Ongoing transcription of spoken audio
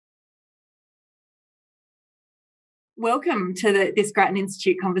Welcome to this Grattan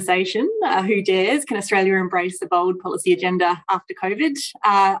Institute conversation. Who dares? Can Australia embrace a bold policy agenda after COVID?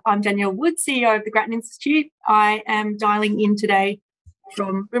 I'm Danielle Wood, CEO of the Grattan Institute. I am dialing in today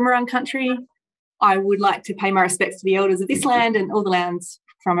from Boomerang country. I would like to pay my respects to the elders of this land and all the lands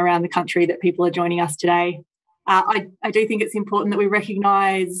from around the country that people are joining us today. I do think it's important that we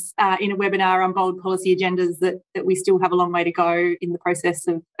recognise in a webinar on bold policy agendas that we still have a long way to go in the process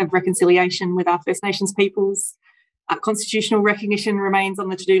of reconciliation with our First Nations peoples. Constitutional recognition remains on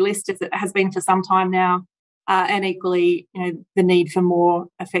the to-do list, as it has been for some time now, and equally, the need for more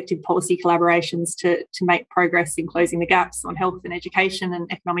effective policy collaborations to make progress in closing the gaps on health and education and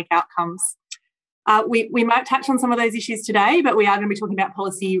economic outcomes. We might touch on some of those issues today, but we are going to be talking about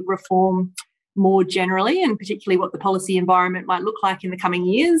policy reform more generally, and particularly what the policy environment might look like in the coming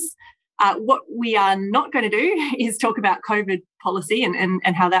years. What we are not going to do is talk about COVID policy and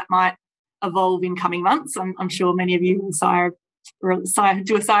how that might evolve in coming months. I'm sure many of you will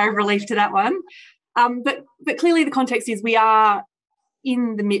do a sigh of relief to that one. But clearly the context is we are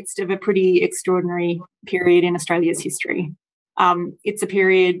in the midst of a pretty extraordinary period in Australia's history. It's a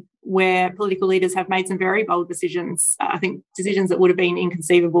period where political leaders have made some very bold decisions. I think decisions that would have been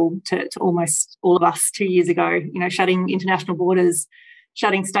inconceivable to almost all of us 2 years ago, shutting international borders,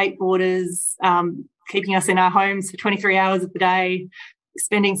 shutting state borders, keeping us in our homes for 23 hours of the day,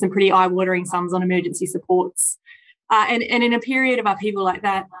 spending some pretty eye-watering sums on emergency supports. And in a period of upheaval like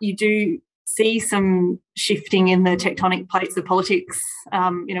that, you do see some shifting in the tectonic plates of politics.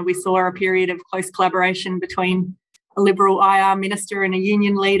 We saw a period of close collaboration between a Liberal IR minister and a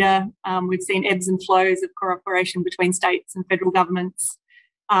union leader. We've seen ebbs and flows of cooperation between states and federal governments,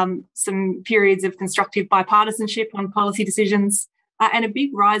 some periods of constructive bipartisanship on policy decisions, and a big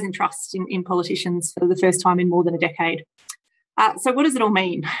rise in trust in politicians for the first time in more than a decade. So what does it all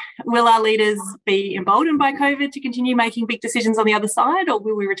mean? Will our leaders be emboldened by COVID to continue making big decisions on the other side, or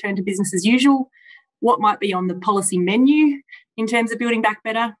will we return to business as usual? What might be on the policy menu in terms of building back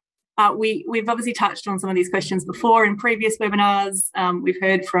better? We've obviously touched on some of these questions before in previous webinars. We've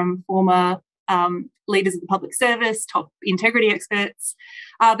heard from former leaders of the public service, top integrity experts.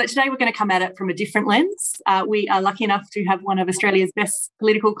 But today we're going to come at it from a different lens. We are lucky enough to have one of Australia's best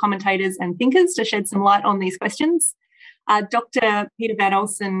political commentators and thinkers to shed some light on these questions. Dr. Peter Van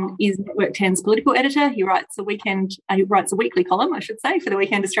Onselen is Network 10's political editor. He writes a weekly column, I should say, for the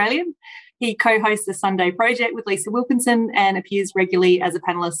Weekend Australian. He co-hosts the Sunday Project with Lisa Wilkinson and appears regularly as a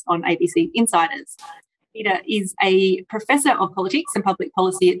panellist on ABC Insiders. Peter is a professor of politics and public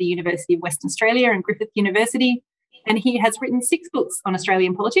policy at the University of Western Australia and Griffith University, and he has written 6 books on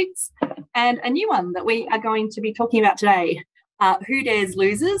Australian politics and a new one that we are going to be talking about today. Who Dares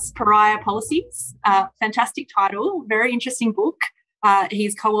Losers? Pariah Policies. Fantastic title, very interesting book.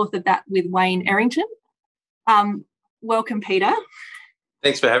 He's co-authored that with Wayne Errington. Welcome, Peter.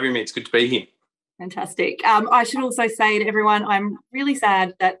 Thanks for having me. It's good to be here. Fantastic. I should also say to everyone, I'm really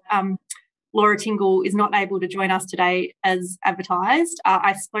sad that Laura Tingle is not able to join us today as advertised.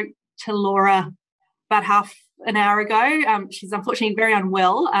 I spoke to Laura about half an hour ago. She's unfortunately very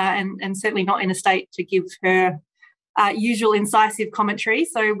unwell and certainly not in a state to give her usual incisive commentary,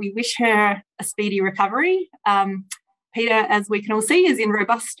 so we wish her a speedy recovery. Peter, as we can all see, is in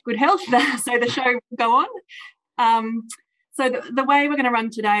robust good health, so the show will go on. So the way we're going to run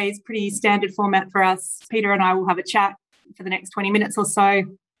today is pretty standard format for us. Peter and I will have a chat for the next 20 minutes or so.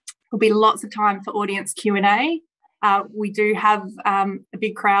 There'll be lots of time for audience Q&A. We do have a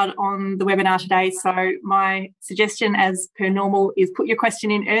big crowd on the webinar today, so my suggestion, as per normal, is put your question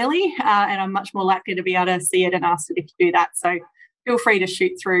in early, and I'm much more likely to be able to see it and ask it if you do that. So feel free to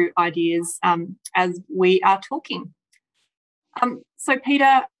shoot through ideas as we are talking. So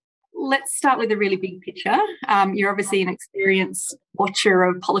Peter, let's start with a really big picture. You're obviously an experienced watcher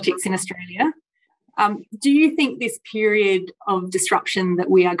of politics in Australia. Do you think this period of disruption that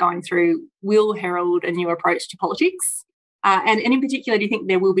we are going through will herald a new approach to politics? And in particular, do you think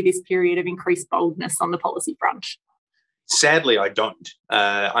there will be this period of increased boldness on the policy front? Sadly, I don't.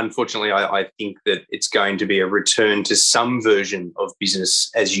 Unfortunately, I think that it's going to be a return to some version of business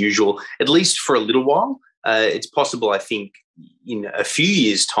as usual, at least for a little while. It's possible, I think, in a few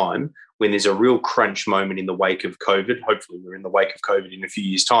years' time, when there's a real crunch moment in the wake of COVID, hopefully we're in the wake of COVID in a few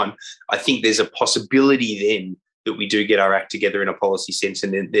years' time, I think there's a possibility then that we do get our act together in a policy sense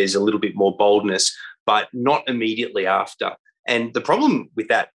and then there's a little bit more boldness, but not immediately after. And the problem with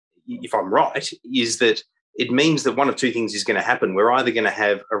that, if I'm right, is that it means that one of two things is going to happen. We're either going to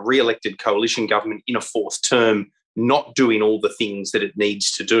have a re-elected coalition government in a 4th term not doing all the things that it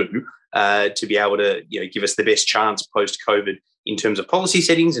needs to do to be able to give us the best chance post-COVID in terms of policy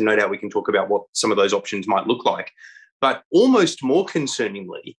settings, and no doubt we can talk about what some of those options might look like. But almost more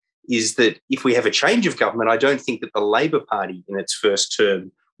concerningly is that if we have a change of government, I don't think that the Labor Party in its first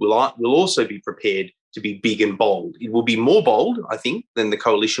term will also be prepared to be big and bold. It will be more bold, I think, than the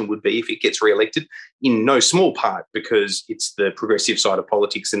coalition would be if it gets re-elected, in no small part because it's the progressive side of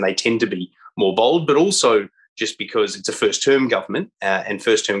politics and they tend to be more bold, but also just because it's a first-term government, and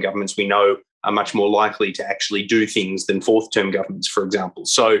first-term governments we know are much more likely to actually do things than fourth-term governments, for example.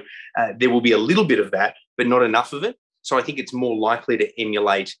 So there will be a little bit of that, but not enough of it. So I think it's more likely to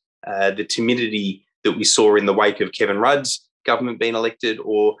emulate the timidity that we saw in the wake of Kevin Rudd's government being elected,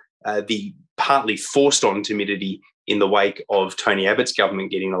 or the partly forced on timidity in the wake of Tony Abbott's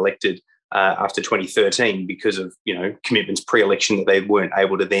government getting elected after 2013 because of, commitments pre-election that they weren't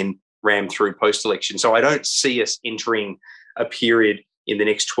able to then ram through post-election. So I don't see us entering a period in the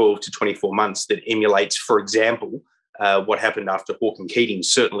next 12 to 24 months that emulates, for example, what happened after Hawke and Keating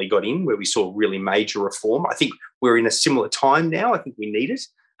certainly got in, where we saw really major reform. I think we're in a similar time now. I think we need it,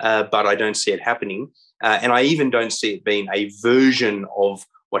 but I don't see it happening. And I even don't see it being a version of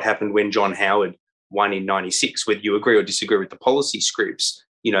what happened when John Howard won in 96, whether you agree or disagree with the policy scripts.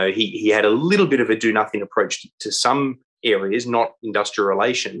 He had a little bit of a do-nothing approach to some areas, not industrial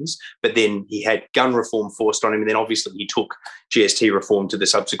relations, but then he had gun reform forced on him, and then obviously he took GST reform to the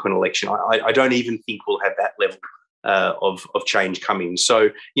subsequent election. I don't even think we'll have that level of change coming.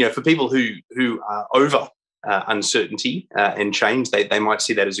 So, for people who are over uncertainty and change, they might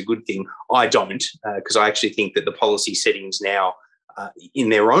see that as a good thing. I don't, because I actually think that the policy settings now, in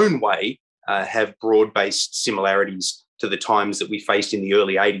their own way, have broad-based similarities to the times that we faced in the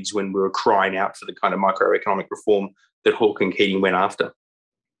early 80s when we were crying out for the kind of microeconomic reform that Hawke and Keating went after.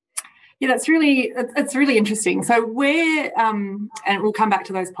 Yeah, it's really interesting. So where, and we'll come back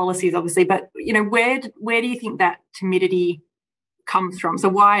to those policies obviously, but where do you think that timidity comes from? So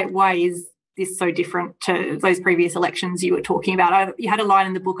why is this so different to those previous elections you were talking about? You had a line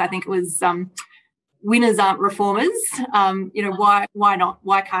in the book, I think it was, winners aren't reformers. Why not?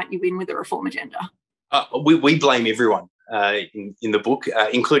 Why can't you win with a reform agenda? We blame everyone in the book,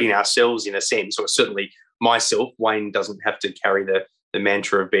 including ourselves in a sense, or certainly myself. Wayne doesn't have to carry the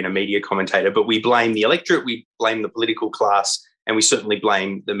mantra of being a media commentator, but we blame the electorate, we blame the political class, and we certainly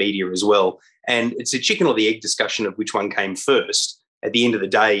blame the media as well. And it's a chicken or the egg discussion of which one came first. At the end of the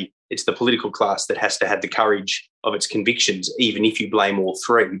day, it's the political class that has to have the courage of its convictions, even if you blame all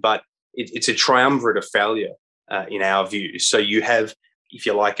three. But it's a triumvirate of failure in our view. So you have, if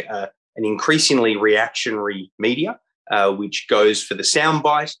you like, an increasingly reactionary media, which goes for the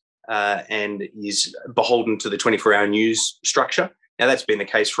soundbite and is beholden to the 24-hour news structure. Now, that's been the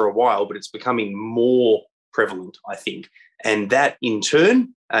case for a while, but it's becoming more prevalent, I think. And that, in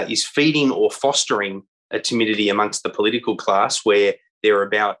turn, is feeding or fostering a timidity amongst the political class, where they're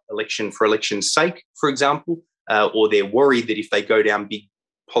about election for election's sake, for example, or they're worried that if they go down big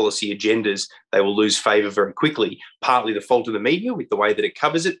policy agendas, they will lose favour very quickly. Partly the fault of the media with the way that it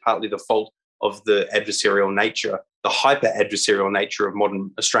covers it, partly the fault of the adversarial nature, the hyper-adversarial nature of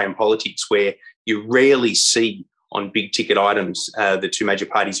modern Australian politics, where you rarely see on big-ticket items the two major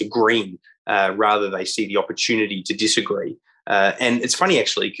parties agreeing, rather they see the opportunity to disagree. And it's funny,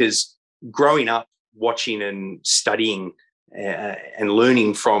 actually, because growing up, watching and studying and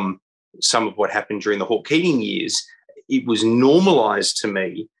learning from some of what happened during the Hawke Keating years, it was normalised to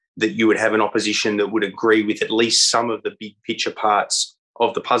me that you would have an opposition that would agree with at least some of the big picture parts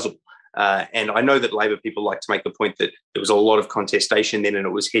of the puzzle. And I know that Labor people like to make the point that there was a lot of contestation then and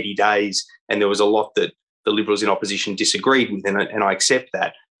it was heady days, and there was a lot that the Liberals in opposition disagreed with, and I accept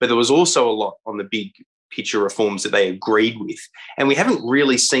that. But there was also a lot on the big picture reforms that they agreed with. And we haven't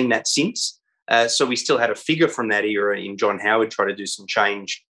really seen that since. So we still had a figure from that era in John Howard try to do some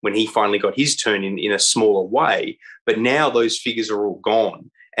change when he finally got his turn in a smaller way. But now those figures are all gone,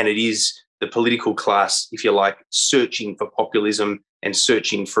 and it is the political class, if you like, searching for populism and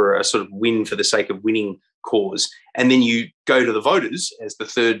searching for a sort of win for the sake of winning cause. And then you go to the voters as the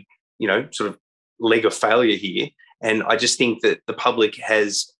third, sort of leg of failure here. And I just think that the public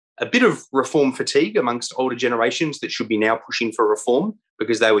has a bit of reform fatigue amongst older generations that should be now pushing for reform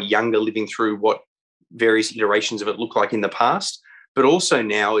because they were younger, living through what various iterations of it look like in the past. But also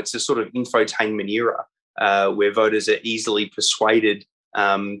now it's a sort of infotainment era where voters are easily persuaded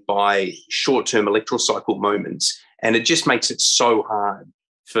by short-term electoral cycle moments. And it just makes it so hard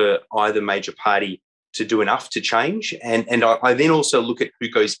for either major party to do enough to change. And I then also look at who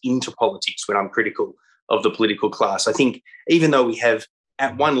goes into politics when I'm critical of the political class. I think even though we have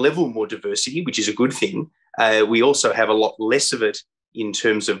at one level more diversity, which is a good thing, we also have a lot less of it in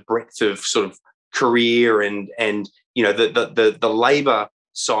terms of breadth of sort of career and the Labor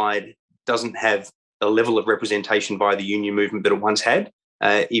side doesn't have the level of representation by the union movement that it once had,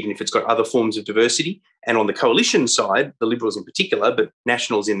 even if it's got other forms of diversity. And on the coalition side, the Liberals in particular, but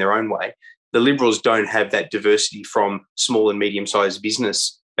Nationals in their own way, the Liberals don't have that diversity from small and medium-sized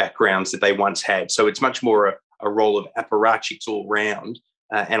business backgrounds that they once had. So it's much more a role of apparatchiks all round.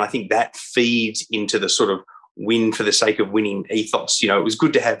 And I think that feeds into the sort of win for the sake of winning ethos. It was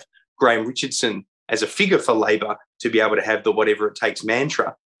good to have Graham Richardson as a figure for Labor to be able to have the whatever it takes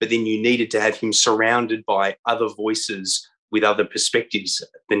mantra, but then you needed to have him surrounded by other voices with other perspectives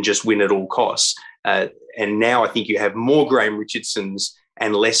than just win at all costs. And now I think you have more Graham Richardsons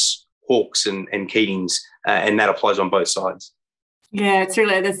and less Hawkes and Keatings, and that applies on both sides. Yeah, it's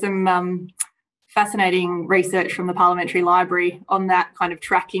really, there's some fascinating research from the Parliamentary Library on that, kind of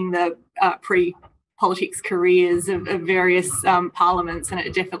tracking the pre-politics careers of various parliaments, and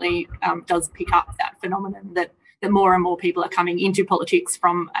it definitely does pick up that phenomenon that more and more people are coming into politics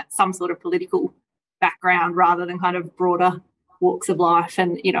from some sort of political background rather than kind of broader walks of life.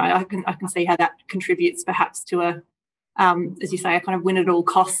 And, I can see how that contributes perhaps to a, as you say, a kind of win at all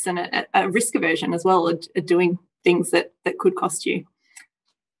costs and a risk aversion as well of doing things that could cost you.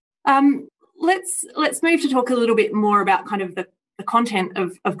 Let's move to talk a little bit more about kind of the content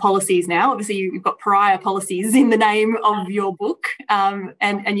of policies now. Obviously, you've got pariah policies in the name of your book,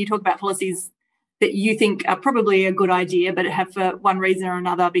 and you talk about policies that you think are probably a good idea, but have for one reason or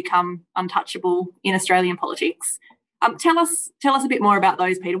another become untouchable in Australian politics. Tell us a bit more about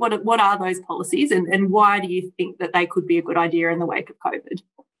those, Peter. What are those policies, and why do you think that they could be a good idea in the wake of COVID?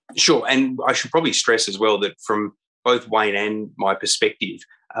 Sure, and I should probably stress as well that from both Wayne and my perspective,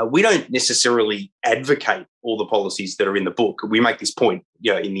 we don't necessarily advocate all the policies that are in the book. We make this point,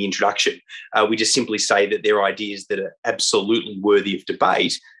 in the introduction. We just simply say that they're ideas that are absolutely worthy of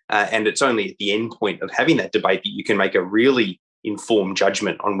debate, and it's only at the end point of having that debate that you can make a really informed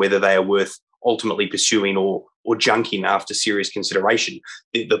judgment on whether they are worth ultimately pursuing or junking after serious consideration.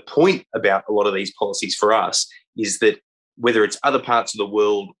 The point about a lot of these policies for us is that whether it's other parts of the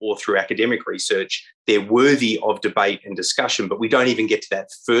world or through academic research, they're worthy of debate and discussion, but we don't even get to that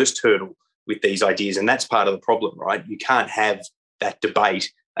first hurdle with these ideas, and that's part of the problem, right? You can't have that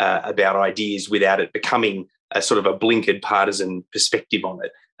debate about ideas without it becoming a sort of a blinkered partisan perspective on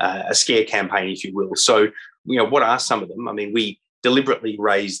it, a scare campaign, if you will. So, what are some of them? I mean, we deliberately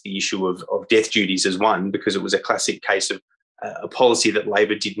raised the issue of death duties as one because it was a classic case of a policy that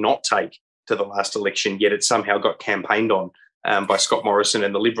Labor did not take to the last election, yet it somehow got campaigned on by Scott Morrison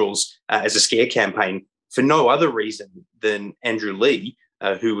and the Liberals as a scare campaign for no other reason than Andrew Leigh,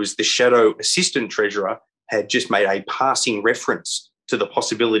 who was the shadow assistant treasurer, had just made a passing reference to the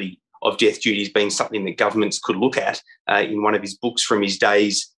possibility of death duties being something that governments could look at in one of his books from his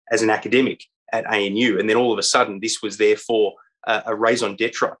days as an academic at ANU. And then all of a sudden, this was therefore a raison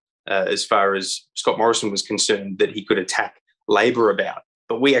d'etre as far as Scott Morrison was concerned that he could attack Labor about.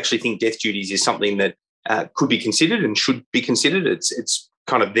 But we actually think death duties is something that could be considered and should be considered. It's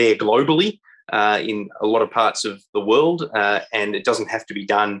kind of there globally in a lot of parts of the world, and it doesn't have to be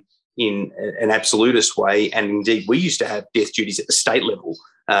done in an absolutist way. And indeed, we used to have death duties at the state level,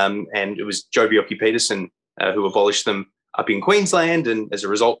 and it was Joh Bjelke-Petersen who abolished them up in Queensland, and as a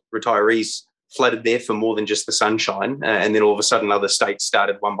result, retirees flooded there for more than just the sunshine, and then all of a sudden other states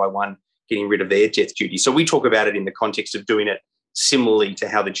started one by one getting rid of their death duty. So we talk about it in the context of doing it similarly to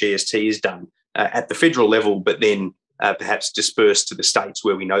how the GST is done at the federal level, but then perhaps dispersed to the states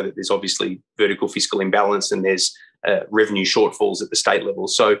where we know that there's obviously vertical fiscal imbalance and there's revenue shortfalls at the state level.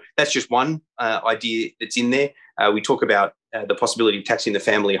 So that's just one idea that's in there. We talk about the possibility of taxing the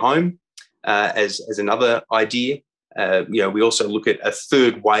family home as another idea. We also look at a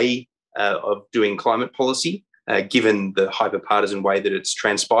third way of doing climate policy, given the hyper-partisan way that it's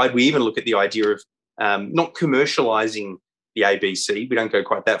transpired. We even look at the idea of not commercialising the ABC. We don't go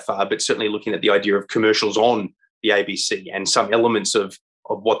quite that far, but certainly looking at the idea of commercials on the ABC and some elements of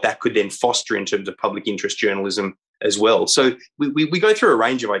what that could then foster in terms of public interest journalism as well. So we go through a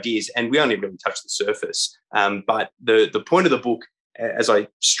range of ideas, and we only really touch the surface. But the point of the book, as I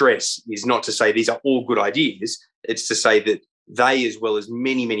stress, is not to say these are all good ideas. It's to say that they, as well as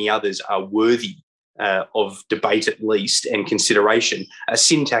many, many others, are worthy of debate at least and consideration. A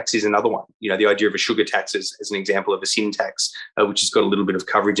sin tax is another one. The idea of a sugar tax as an example of a sin tax, which has got a little bit of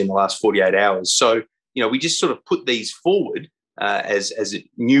coverage in the last 48 hours. So, we just sort of put these forward as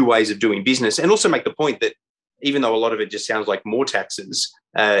new ways of doing business, and also make the point that even though a lot of it just sounds like more taxes,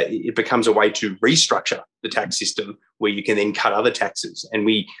 it becomes a way to restructure the tax system where you can then cut other taxes. And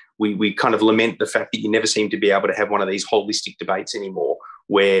we kind of lament the fact that you never seem to be able to have one of these holistic debates anymore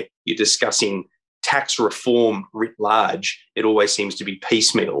where you're discussing tax reform writ large. It always seems to be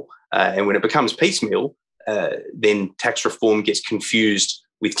piecemeal And when it becomes piecemeal, then tax reform gets confused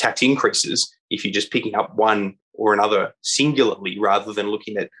with tax increases if you're just picking up one or another singularly rather than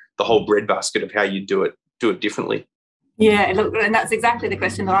looking at the whole breadbasket of how you do it differently. Yeah, look, and that's exactly the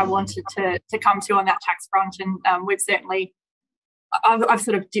question that I wanted to come to on that tax front. And we've certainly, I've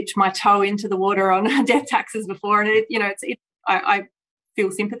sort of dipped my toe into the water on death taxes before, and I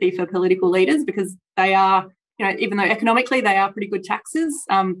feel sympathy for political leaders because they are, even though economically they are pretty good taxes,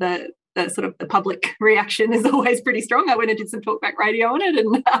 the sort of the public reaction is always pretty strong. I went and did some talkback radio on it,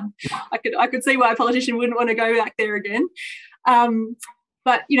 and I could see why a politician wouldn't want to go back there again.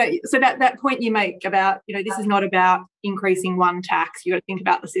 But, so that point you make about, this is not about increasing one tax. You've got to think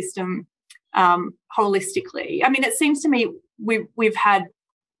about the system holistically. I mean, it seems to me we've had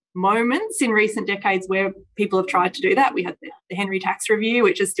moments in recent decades where people have tried to do that. We had the Henry Tax Review,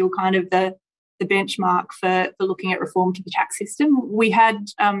 which is still kind of the benchmark for looking at reform to the tax system. We had,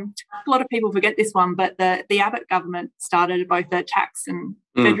 a lot of people forget this one, but the Abbott government started both a tax and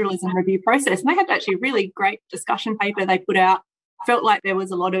federalism review process, and they had actually a really great discussion paper they put out. Felt like there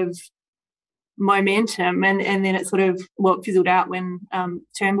was a lot of momentum, and then it sort of fizzled out when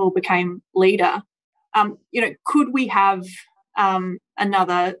Turnbull became leader. Could we have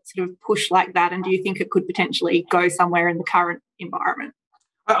another sort of push like that, and do you think it could potentially go somewhere in the current environment?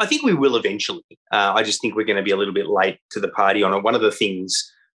 I think we will eventually. I just think we're going to be a little bit late to the party on it. One of the things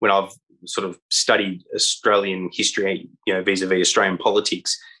when I've sort of studied Australian history, vis-a-vis Australian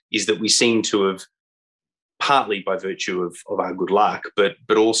politics, is that we seem to have, partly by virtue of our good luck, but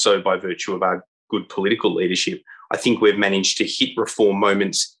also by virtue of our good political leadership, I think we've managed to hit reform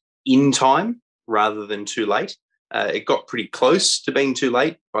moments in time rather than too late. It got pretty close to being too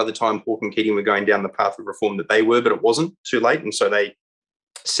late by the time Hawke and Keating were going down the path of reform that they were, but it wasn't too late. And so they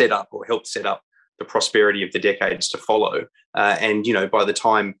set up or helped set up the prosperity of the decades to follow. And by the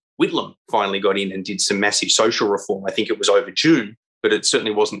time Whitlam finally got in and did some massive social reform, I think it was overdue, but it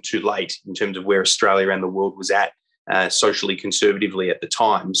certainly wasn't too late in terms of where Australia and the world was at socially conservatively at the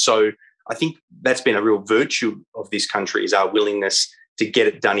time. So I think that's been a real virtue of this country, is our willingness to get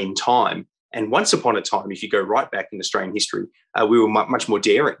it done in time. And once upon a time, if you go right back in Australian history, we were much more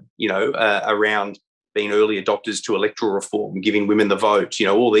daring, around being early adopters to electoral reform, giving women the vote,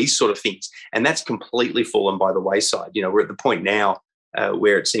 all these sort of things. And that's completely fallen by the wayside. We're at the point now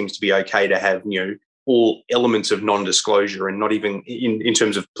where it seems to be okay to have, all elements of non-disclosure, and not even in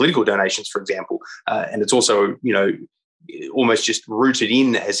terms of political donations, for example. And it's also, almost just rooted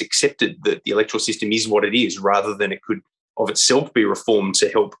in as accepted that the electoral system is what it is, rather than it could of itself be reformed to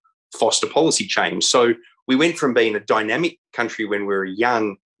help foster policy change. So we went from being a dynamic country when we were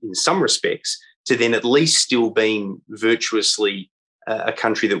young in some respects to then at least still being virtuously a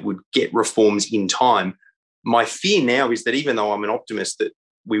country that would get reforms in time. My fear now is that even though I'm an optimist that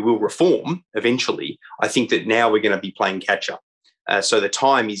we will reform eventually, I think that now we're going to be playing catch-up. So the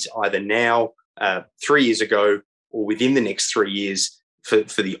time is either now, 3 years ago, or within the next 3 years for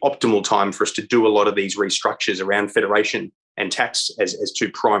the optimal time for us to do a lot of these restructures around federation and tax as two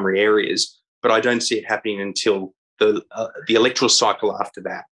primary areas. But I don't see it happening until the electoral cycle after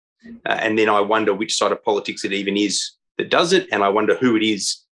that. And then I wonder which side of politics it even is that does it, and I wonder who it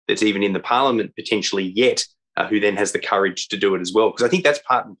is that's even in the parliament potentially yet who then has the courage to do it as well. Because I think that's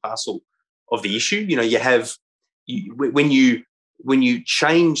part and parcel of the issue. When you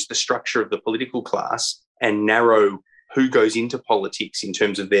change the structure of the political class and narrow who goes into politics in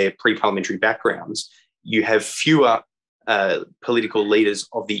terms of their pre-parliamentary backgrounds, you have fewer political leaders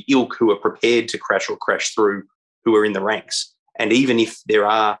of the ilk who are prepared to crash or crash through who are in the ranks. And even if there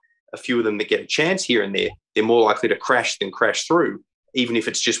are a few of them that get a chance here and there, they're more likely to crash than crash through, even if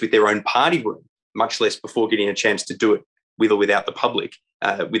it's just with their own party room, much less before getting a chance to do it with or without the public,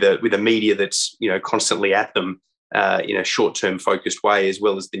 with a media that's constantly at them in a short-term focused way, as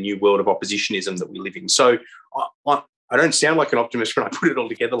well as the new world of oppositionism that we live in. So I don't sound like an optimist when I put it all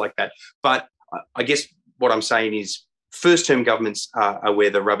together like that, but I guess what I'm saying is first-term governments are where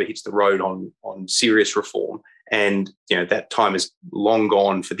the rubber hits the road on serious reform. And, that time is long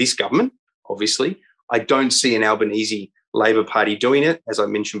gone for this government, obviously. I don't see an Albanese Labor Party doing it, as I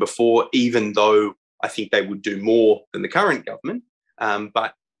mentioned before, even though I think they would do more than the current government.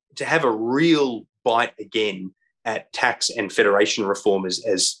 But to have a real bite again at tax and federation reform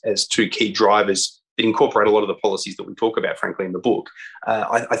as two key drivers that incorporate a lot of the policies that we talk about, frankly, in the book,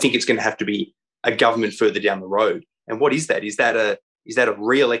 I think it's going to have to be a government further down the road. And what is that? Is that a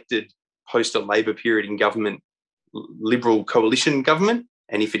re-elected post a Labor period in government Liberal coalition government?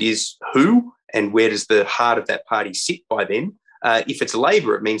 And if it is, who and where does the heart of that party sit by then? If it's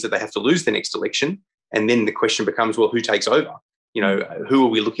Labor, it means that they have to lose the next election. And then the question becomes, well, who takes over? who are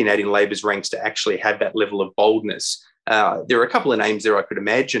we looking at in Labor's ranks to actually have that level of boldness? There are a couple of names there I could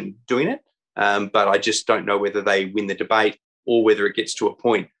imagine doing it, but I just don't know whether they win the debate or whether it gets to a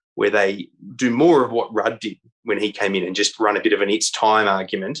point where they do more of what Rudd did when he came in and just run a bit of an it's time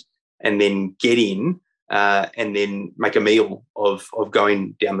argument and then get in and then make a meal of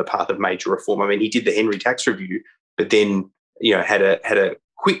going down the path of major reform. I mean, he did the Henry tax review, but then, had a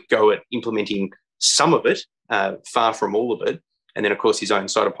quick go at implementing some of it, far from all of it. And then, of course, his own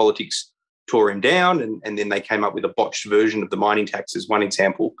side of politics tore him down, and then they came up with a botched version of the mining tax as one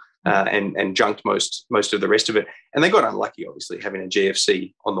example, and junked most of the rest of it. And they got unlucky, obviously, having a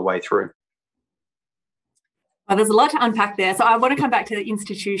GFC on the way through. Well, there's a lot to unpack there. So I want to come back to the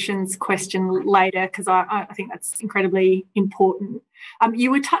institutions question later, because I think that's incredibly important. You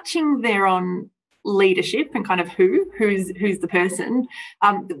were touching there on leadership and kind of who's the person.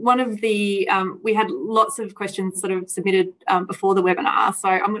 One of the we had lots of questions sort of submitted before the webinar, so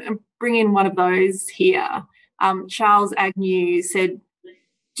I'm going to bring in one of those here. Charles Agnew said,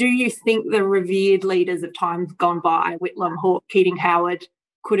 do you think the revered leaders of times gone by, Whitlam, Hawke, Keating, Howard,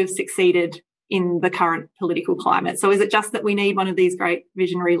 could have succeeded in the current political climate? So is it just that we need one of these great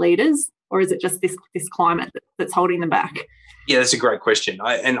visionary leaders, or is it just this climate that's holding them back? Yeah, that's a great question.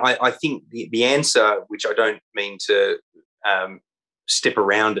 I think the answer, which I don't mean to step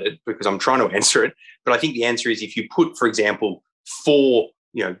around it because I'm trying to answer it, but I think the answer is if you put, for example, 4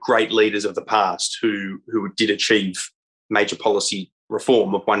 great leaders of the past who did achieve major policy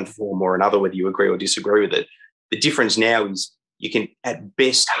reform of one form or another, whether you agree or disagree with it, the difference now is you can at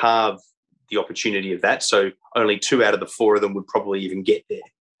best halve the opportunity of that. So only 2 out of the 4 of them would probably even get there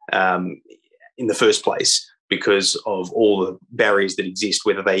in the first place, because of all the barriers that exist,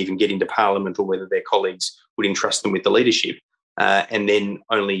 whether they even get into Parliament or whether their colleagues would entrust them with the leadership. And then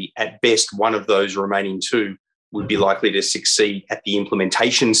only at best one of those remaining 2 would be likely to succeed at the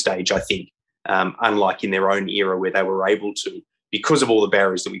implementation stage, I think, unlike in their own era where they were able to, because of all the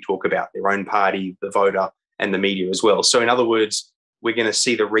barriers that we talk about, their own party, the voter, and the media as well. So in other words, we're going to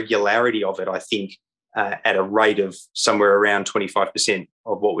see the regularity of it, I think, at a rate of somewhere around 25%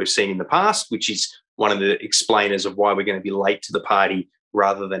 of what we've seen in the past, which is one of the explainers of why we're going to be late to the party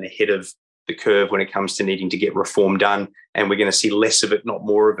rather than ahead of the curve when it comes to needing to get reform done. And we're going to see less of it, not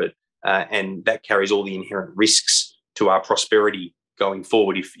more of it. And that carries all the inherent risks to our prosperity going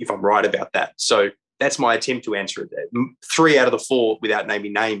forward, if I'm right about that. So that's my attempt to answer it. 3 out of the 4, without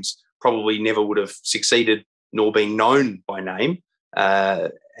naming names, probably never would have succeeded nor been known by name.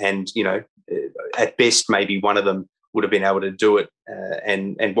 And, at best, maybe one of them would have been able to do it.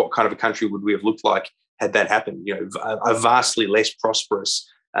 And what kind of a country would we have looked like had that happened? A vastly less prosperous,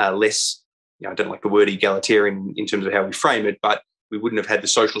 less, I don't like the word egalitarian in terms of how we frame it, but we wouldn't have had the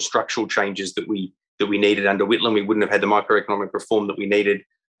social structural changes that we needed under Whitlam. We wouldn't have had the microeconomic reform that we needed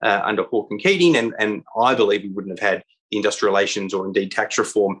under Hawke and Keating. And I believe we wouldn't have had the industrial relations or indeed tax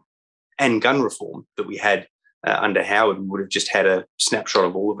reform and gun reform that we had under Howard. We would have just had a snapshot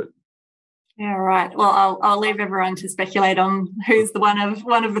of all of it. Yeah, right. Well, I'll leave everyone to speculate on who's the one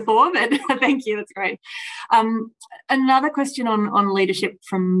of the 4, but thank you. That's great. Another question on leadership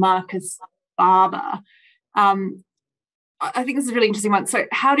from Marcus Barber. I think this is a really interesting one. So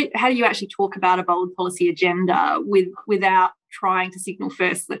how do you actually talk about a bold policy agenda without trying to signal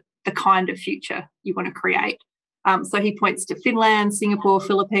first the kind of future you want to create? So he points to Finland, Singapore,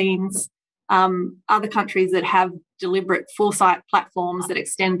 Philippines, other countries that have deliberate foresight platforms that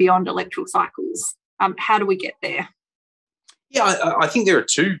extend beyond electoral cycles. How do we get there? Yeah, I think there are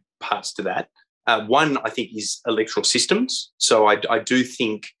 2 parts to that. One, I think, is electoral systems. So I do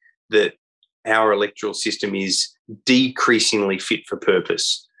think that our electoral system is decreasingly fit for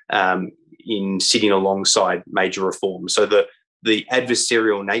purpose in sitting alongside major reforms. So the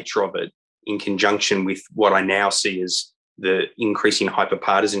adversarial nature of it, in conjunction with what I now see as the increasing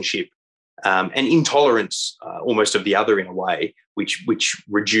hyperpartisanship and intolerance, almost of the other in a way, which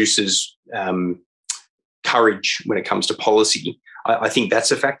reduces courage when it comes to policy. I think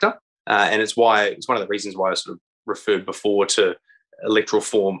that's a factor, and it's one of the reasons why I sort of referred before to electoral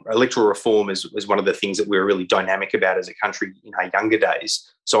reform is one of the things that we were really dynamic about as a country in our younger days.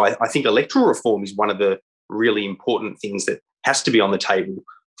 So I think electoral reform is one of the really important things that has to be on the table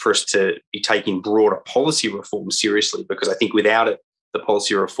for us to be taking broader policy reform seriously, because I think without it, the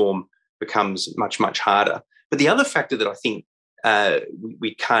policy reform becomes much, much harder. But the other factor that I think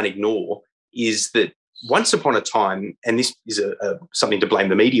we can't ignore is that once upon a time, and this is something to blame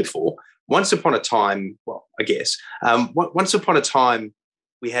the media for, once upon a time, well, I guess, once upon a time,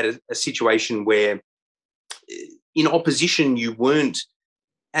 we had a situation where in opposition, you weren't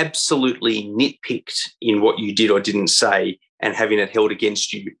absolutely nitpicked in what you did or didn't say, and having it held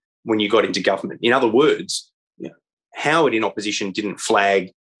against you when you got into government. In other words, Howard in opposition didn't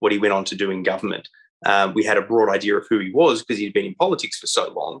flag what he went on to do in government. We had a broad idea of who he was because he'd been in politics for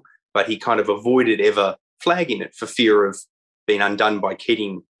so long, but he kind of avoided ever flagging it for fear of being undone by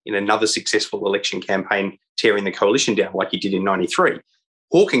Keating in another successful election campaign, tearing the coalition down like he did in 93.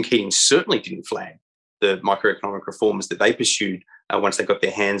 Hawke and Keating certainly didn't flag the microeconomic reforms that they pursued once they got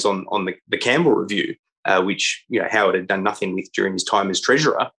their hands on the Campbell Review, which Howard had done nothing with during his time as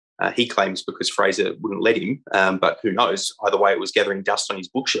Treasurer. He claims because Fraser wouldn't let him, but who knows? Either way, it was gathering dust on his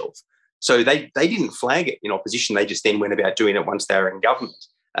bookshelf. So they didn't flag it in opposition. They just then went about doing it once they were in government.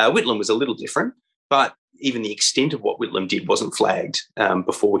 Whitlam was a little different, but even the extent of what Whitlam did wasn't flagged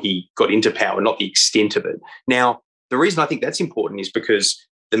before he got into power, not the extent of it. Now, the reason I think that's important is because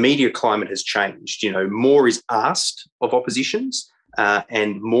the media climate has changed. More is asked of oppositions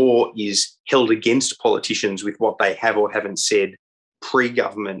and more is held against politicians with what they have or haven't said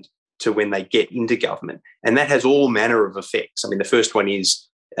pre-government to when they get into government. And that has all manner of effects. I mean, the first one is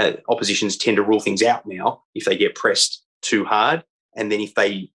oppositions tend to rule things out now if they get pressed too hard. And then if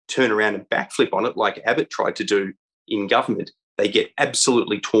they turn around and backflip on it, like Abbott tried to do in government, they get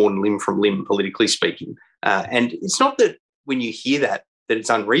absolutely torn limb from limb, politically speaking. And it's not that when you hear that it's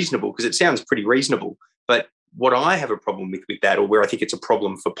unreasonable, because it sounds pretty reasonable. But what I have a problem with that, or where I think it's a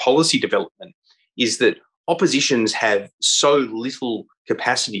problem for policy development, is that oppositions have so little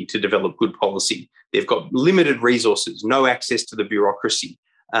capacity to develop good policy. They've got limited resources, no access to the bureaucracy,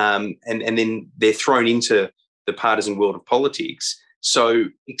 and then they're thrown into the partisan world of politics. So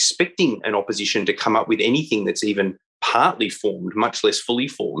expecting an opposition to come up with anything that's even partly formed, much less fully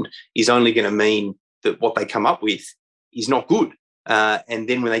formed, is only going to mean that what they come up with is not good. And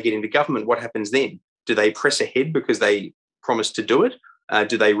then when they get into government, what happens then? Do they press ahead because they promised to do it?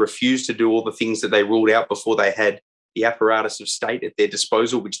 Do they refuse to do all the things that they ruled out before they had the apparatus of state at their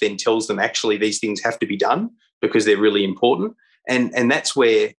disposal, which then tells them actually these things have to be done because they're really important? And that's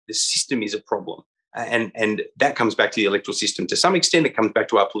where the system is a problem. And that comes back to the electoral system. To some extent, it comes back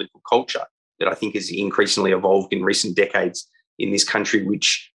to our political culture that I think has increasingly evolved in recent decades in this country,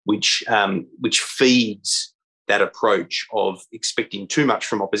 which feeds that approach of expecting too much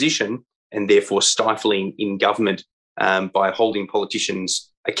from opposition and therefore stifling in government by holding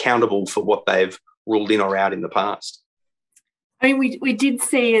politicians accountable for what they've ruled in or out in the past. I mean, we did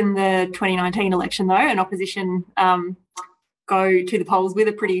see in the 2019 election, though, an opposition go to the polls with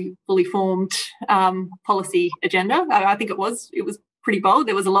a pretty fully formed policy agenda. I think it was pretty bold.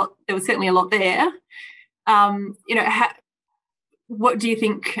 There was certainly a lot there. What do you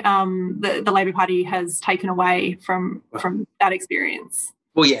think the Labor Party has taken away from that experience?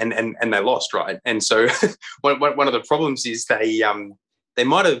 Well, yeah, and they lost, right? And so one of the problems is they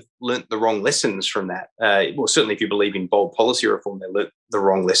might have learnt the wrong lessons from that. Well, certainly if you believe in bold policy reform, they learnt the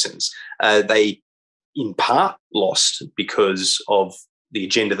wrong lessons. They, in part, lost because of the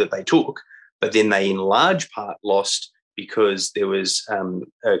agenda that they took, but then they, in large part, lost because there was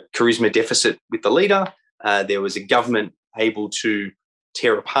a charisma deficit with the leader. There was a government able to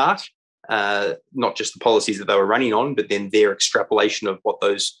tear apart not just the policies that they were running on, but then their extrapolation of what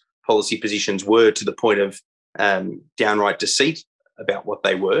those policy positions were to the point of downright deceit about what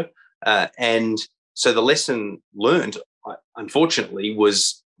they were. And so the lesson learned, unfortunately,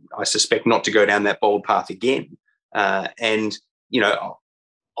 was, I suspect, not to go down that bold path again. And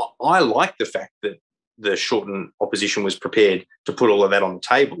I like the fact that the shortened opposition was prepared to put all of that on the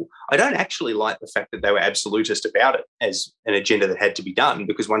table. I don't actually like the fact that they were absolutist about it as an agenda that had to be done,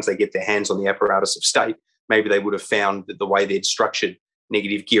 because once they get their hands on the apparatus of state, maybe they would have found that the way they'd structured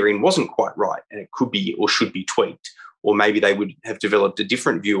negative gearing wasn't quite right and it could be or should be tweaked. Or maybe they would have developed a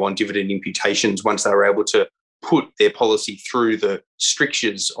different view on dividend imputations once they were able to put their policy through the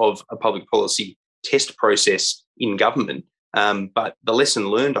strictures of a public policy test process in government. But the lesson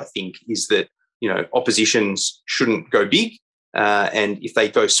learned, I think, is that oppositions shouldn't go big. And if they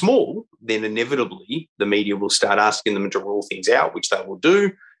go small, then inevitably the media will start asking them to rule things out, which they will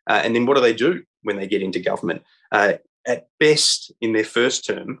do. And then what do when they get into government? At best, in their first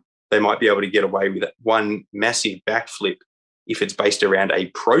term, they might be able to get away with one massive backflip if it's based around a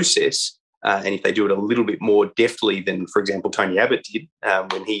process. And if they do it a little bit more deftly than, for example, Tony Abbott did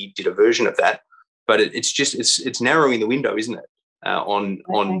when he did a version of that. But it's narrowing the window, isn't it,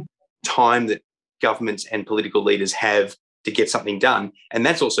 on time that governments and political leaders have to get something done. And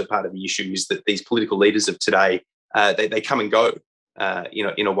that's also part of the issue, is that these political leaders of today, they come and go,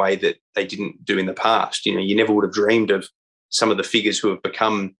 in a way that they didn't do in the past. You never would have dreamed of some of the figures who have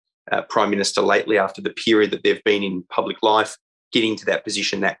become Prime Minister lately after the period that they've been in public life, getting to that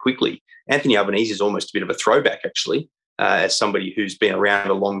position that quickly. Anthony Albanese is almost a bit of a throwback, actually. as somebody who's been around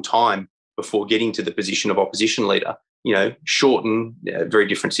a long time before getting to the position of opposition leader. Shorten, very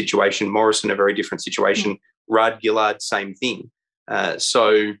different situation. Morrison, a very different situation. Rudd, Gillard, same thing.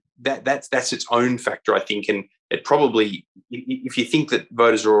 So that's its own factor, I think. And it probably, if you think that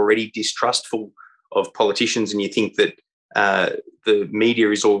voters are already distrustful of politicians and you think that the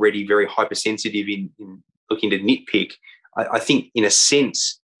media is already very hypersensitive in looking to nitpick, I think in a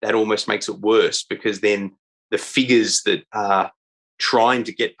sense that almost makes it worse, because then the figures that are trying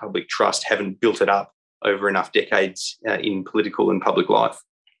to get public trust haven't built it up over enough decades in political and public life.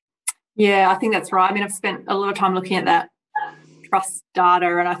 Yeah, I think that's right. I mean, I've spent a lot of time looking at that trust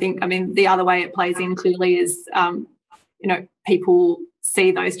data, and I think, the other way it plays in clearly is, people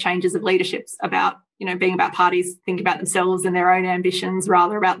see those changes of leaderships about, being about parties, think about themselves and their own ambitions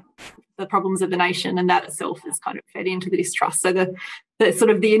rather about the problems of the nation, and that itself has kind of fed into the distrust. So the sort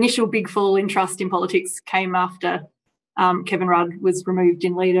of the initial big fall in trust in politics came after Kevin Rudd was removed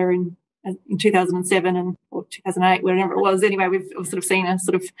in leader in 2007 or 2008, whatever it was. Anyway, we've sort of seen a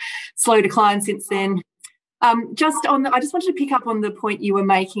sort of slow decline since then. I just wanted to pick up on the point you were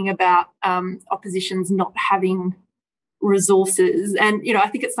making about oppositions not having resources, and I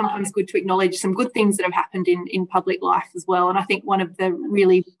think it's sometimes good to acknowledge some good things that have happened in public life as well. And I think one of the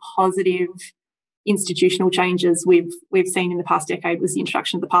really positive institutional changes we've seen in the past decade was the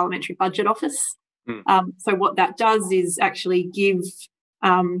introduction of the Parliamentary Budget Office. So what that does is actually give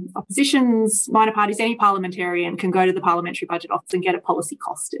oppositions, minor parties, any parliamentarian can go to the Parliamentary Budget Office and get a policy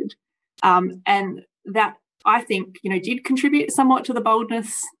costed. And that, I think, did contribute somewhat to the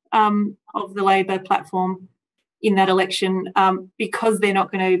boldness of the Labor platform in that election, because they're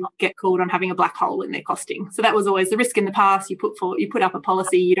not going to get called on having a black hole in their costing. So that was always the risk in the past. You put up a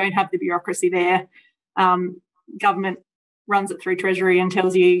policy, you don't have the bureaucracy there. Government runs it through Treasury and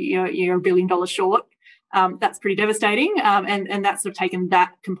tells you you're $1 billion short. That's pretty devastating, and that's sort of taken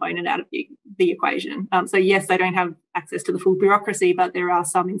that component out of the equation. So yes, they don't have access to the full bureaucracy, but there are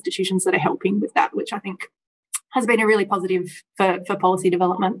some institutions that are helping with that, which I think has been a really positive for policy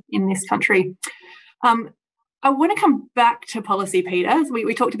development in this country. I want to come back to policy, Peter.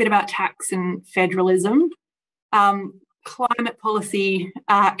 We talked a bit about tax and federalism. Climate policy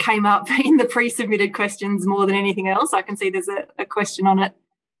came up in the pre-submitted questions more than anything else. I can see there's a question on it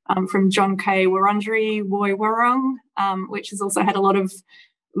from John K. Wurundjeri Woiwurrung, which has also had a lot of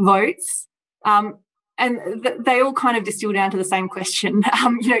votes. And they all kind of distill down to the same question.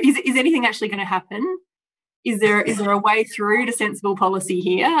 Is anything actually going to happen? Is there a way through to sensible policy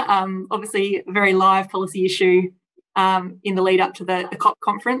here? Obviously, a very live policy issue in the lead up to the COP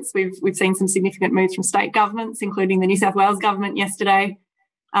conference. We've seen some significant moves from state governments, including the New South Wales government yesterday.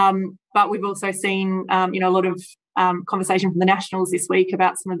 But we've also seen a lot of conversation from the Nationals this week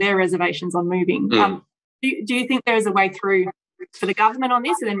about some of their reservations on moving. Do you think there is a way through for the government on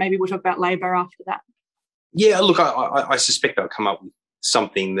this? And then maybe we'll talk about Labor after that. Yeah, look, I suspect they'll come up with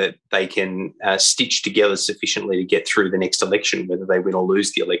something that they can stitch together sufficiently to get through the next election, whether they win or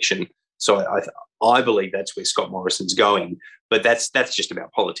lose the election. So I believe that's where Scott Morrison's going. But that's just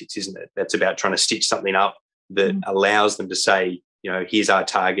about politics, isn't it? That's about trying to stitch something up that allows them to say, here's our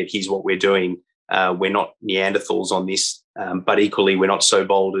target, here's what we're doing. We're not Neanderthals on this, but equally we're not so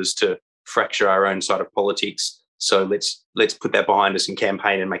bold as to fracture our own side of politics. So let's put that behind us and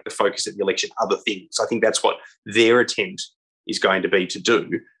campaign and make the focus of the election other things. I think that's what their attempt is going to be to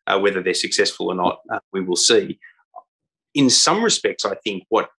do. Whether they're successful or not, we will see. In some respects, I think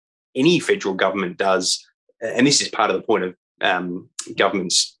what any federal government does, and this is part of the point of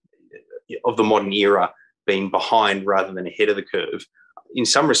governments of the modern era being behind rather than ahead of the curve, in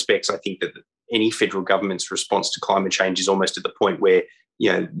some respects, I think that any federal government's response to climate change is almost at the point where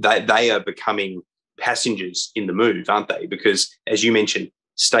they are becoming passengers in the move, aren't they? Because, as you mentioned,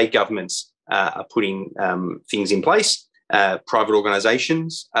 state governments are putting things in place. Private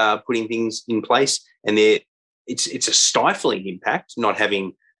organisations are putting things in place, and it's a stifling impact not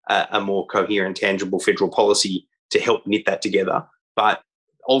having a more coherent, tangible federal policy to help knit that together. But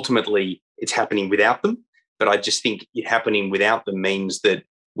ultimately, it's happening without them. But I just think it happening without them means that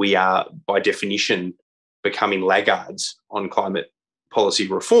we are, by definition, becoming laggards on climate policy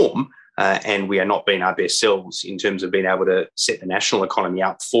reform, and we are not being our best selves in terms of being able to set the national economy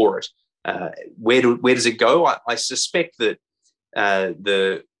up for it. Where does it go? I suspect that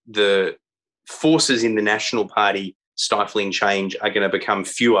the forces in the National Party stifling change are going to become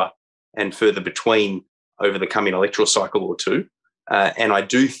fewer and further between over the coming electoral cycle or two. And I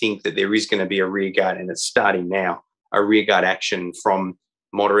do think that there is going to be a rearguard, and it's starting now, a rearguard action from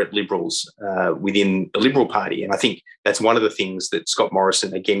moderate Liberals within the Liberal Party. And I think that's one of the things that Scott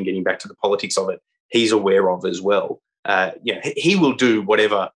Morrison, again, getting back to the politics of it, he's aware of as well. he will do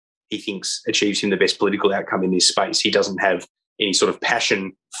whatever he thinks achieves him the best political outcome in this space. He doesn't have any sort of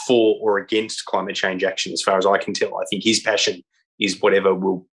passion for or against climate change action, as far as I can tell. I think his passion is whatever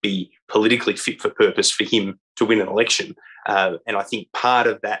will be politically fit for purpose for him to win an election. And I think part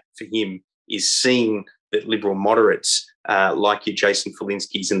of that for him is seeing that Liberal moderates like your Jason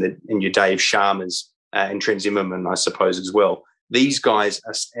Falinskis and your Dave Sharmas and Trent Zimmerman, I suppose, as well. These guys,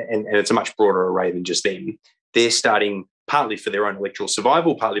 and it's a much broader array than just them, they're starting, partly for their own electoral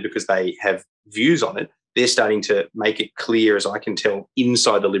survival, partly because they have views on it, they're starting to make it clear, as I can tell,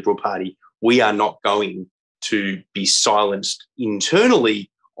 inside the Liberal Party, we are not going to be silenced internally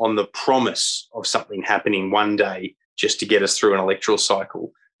on the promise of something happening one day just to get us through an electoral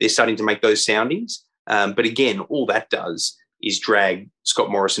cycle. They're starting to make those soundings. But again, all that does is drag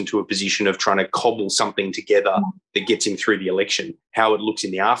Scott Morrison to a position of trying to cobble something together that gets him through the election. How it looks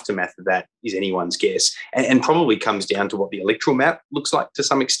in the aftermath of that is anyone's guess, and probably comes down to what the electoral map looks like to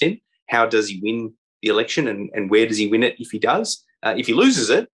some extent. How does he win the election, and where does he win it if he does? If he loses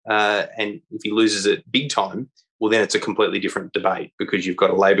it, and if he loses it big time, well, then it's a completely different debate, because you've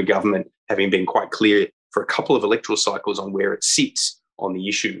got a Labor government having been quite clear for a couple of electoral cycles on where it sits on the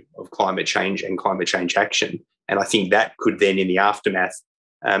issue of climate change and climate change action. And I think that could then, in the aftermath,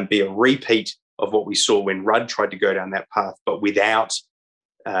 be a repeat of what we saw when Rudd tried to go down that path, but without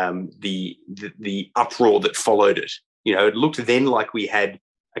the uproar that followed it. It looked then like we had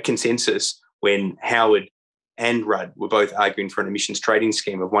a consensus when Howard and Rudd were both arguing for an emissions trading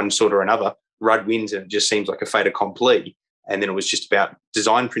scheme of one sort or another. Rudd wins, and it just seems like a fait accompli. And then it was just about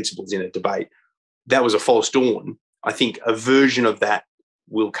design principles in a debate. That was a false dawn. I think a version of that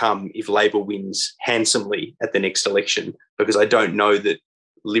will come if Labor wins handsomely at the next election, because I don't know that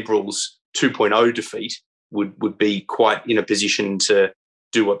Liberals' 2.0 defeat would be quite in a position to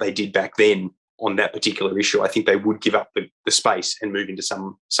do what they did back then on that particular issue. I think they would give up the space and move into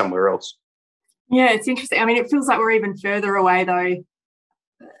somewhere else. Yeah, it's interesting. I mean, it feels like we're even further away, though,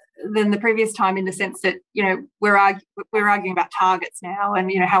 than the previous time, in the sense that, we're arguing about targets now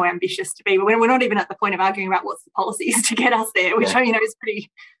and, how ambitious to be. But we're not even at the point of arguing about what's the policies to get us there, which, is pretty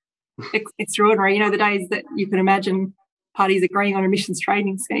extraordinary. The days that you can imagine parties agreeing on emissions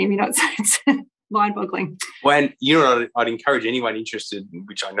trading scheme, it's mind-boggling. Well, and, I'd encourage anyone interested,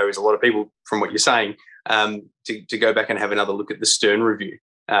 which I know is a lot of people from what you're saying, to go back and have another look at the Stern Review.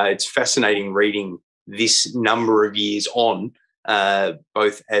 It's fascinating reading this number of years on,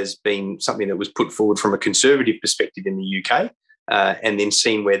 both as being something that was put forward from a conservative perspective in the UK, and then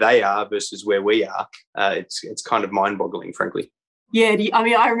seeing where they are versus where we are. It's kind of mind-boggling, frankly. Yeah,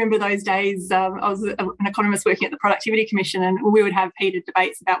 I remember those days. I was an economist working at the Productivity Commission, and we would have heated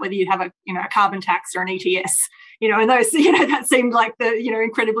debates about whether you'd have a carbon tax or an ETS. And those, that seemed like the,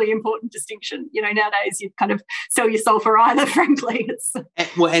 incredibly important distinction. Nowadays you kind of sell your soul for either, frankly.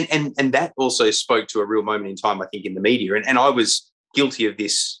 And that also spoke to a real moment in time, I think, in the media. And I was guilty of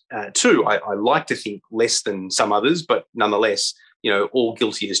this too. I like to think less than some others, but nonetheless, all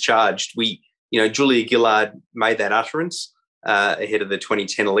guilty as charged. Julia Gillard made that utterance ahead of the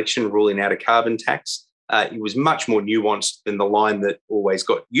 2010 election, ruling out a carbon tax. It was much more nuanced than the line that always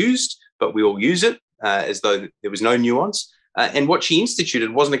got used, but we all use it as though there was no nuance. And what she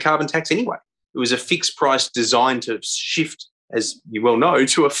instituted wasn't a carbon tax anyway. It was a fixed price designed to shift, as you well know,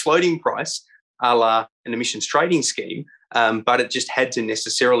 to a floating price, a la an emissions trading scheme. But it just had to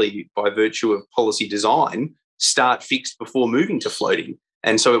necessarily, by virtue of policy design, start fixed before moving to floating.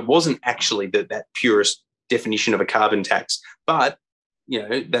 And so it wasn't actually that purest definition of a carbon tax, but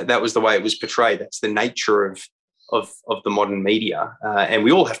that was the way it was portrayed. That's the nature of the modern media, and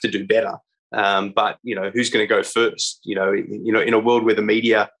we all have to do better. But who's going to go first? In a world where the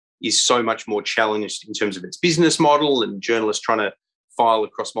media is so much more challenged in terms of its business model, and journalists trying to file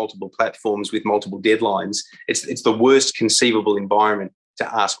across multiple platforms with multiple deadlines, it's the worst conceivable environment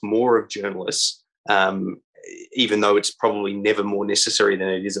to ask more of journalists, even though it's probably never more necessary than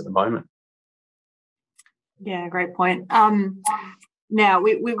it is at the moment. Yeah, great point. Now,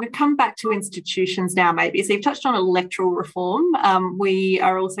 we come back to institutions now, maybe. So you've touched on electoral reform. We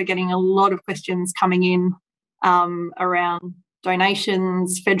are also getting a lot of questions coming in around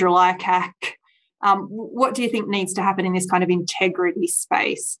donations, federal ICAC. What do you think needs to happen in this kind of integrity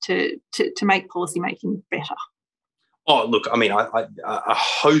space to make policymaking better? Oh, look, I mean, a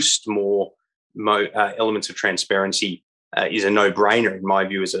host more elements of transparency is a no-brainer, in my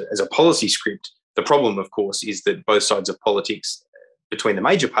view, as a policy script. The problem, of course, is that both sides of politics between the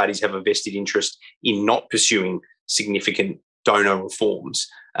major parties have a vested interest in not pursuing significant donor reforms.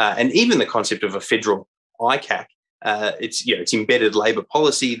 And even the concept of a federal ICAC, it's embedded Labor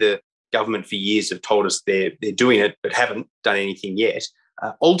policy. The government for years have told us they're doing it but haven't done anything yet.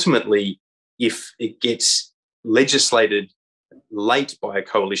 Ultimately, if it gets legislated late by a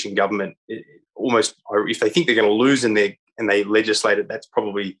coalition government, if they think they're going to lose and they legislate it, that's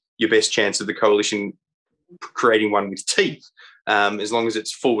probably your best chance of the coalition creating one with teeth, as long as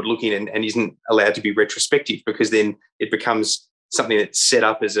it's forward-looking and isn't allowed to be retrospective, because then it becomes something that's set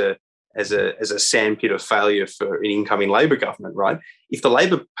up as a sandpit of failure for an incoming Labor government, right? If the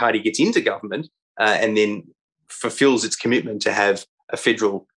Labor Party gets into government and then fulfills its commitment to have a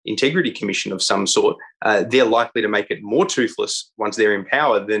federal integrity commission of some sort, they're likely to make it more toothless once they're in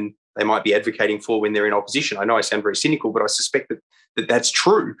power than they might be advocating for when they're in opposition. I know I sound very cynical, but I suspect that that's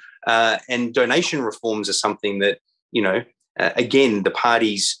true. And donation reforms are something that, again, the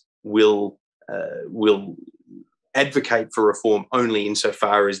parties will advocate for reform only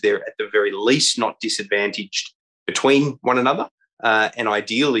insofar as they're at the very least not disadvantaged between one another, and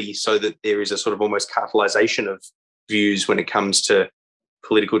ideally so that there is a sort of almost cartelisation of views when it comes to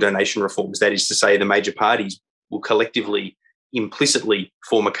political donation reforms. That is to say, the major parties will collectively, implicitly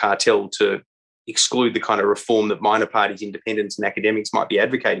form a cartel to exclude the kind of reform that minor parties, independents and academics might be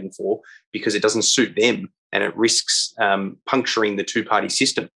advocating for, because it doesn't suit them and it risks puncturing the two-party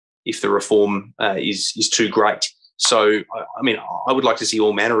system if the reform is too great. So, I would like to see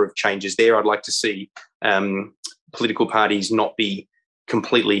all manner of changes there. I'd like to see political parties not be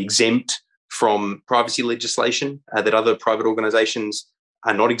completely exempt from privacy legislation that other private organisations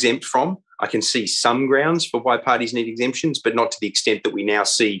are not exempt from. I can see some grounds for why parties need exemptions, but not to the extent that we now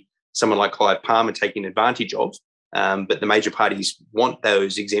see someone like Clive Palmer taking advantage of. But the major parties want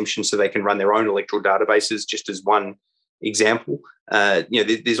those exemptions so they can run their own electoral databases, just as one example.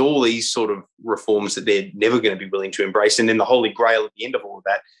 There's all these sort of reforms that they're never going to be willing to embrace. And then the holy grail at the end of all of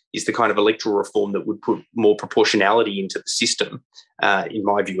that is the kind of electoral reform that would put more proportionality into the system, in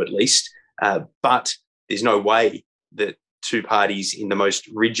my view at least. But there's no way that two parties in the most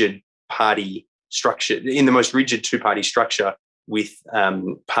rigid two-party structure with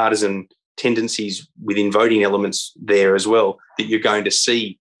partisan tendencies within voting elements there as well, that you're going to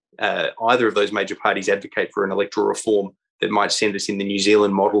see either of those major parties advocate for an electoral reform that might send us in the New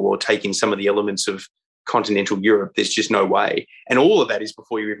Zealand model or take in some of the elements of continental Europe. There's just no way. And all of that is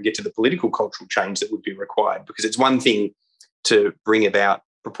before you even get to the political cultural change that would be required, because it's one thing to bring about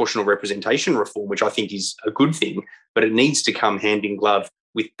proportional representation reform, which I think is a good thing, but it needs to come hand in glove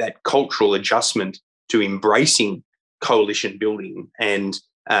with that cultural adjustment to embracing coalition building and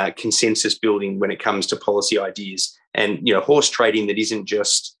consensus building when it comes to policy ideas, and horse trading that isn't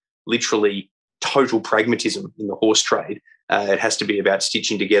just literally total pragmatism in the horse trade. It has to be about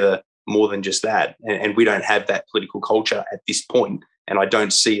stitching together more than just that, and we don't have that political culture at this point, and I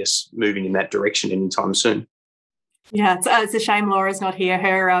don't see us moving in that direction anytime soon. Yeah, it's a shame Laura's not here.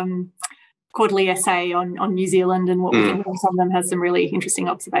 Her quarterly essay on New Zealand and what we think of some of them has some really interesting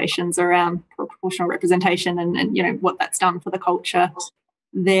observations around proportional representation and what that's done for the culture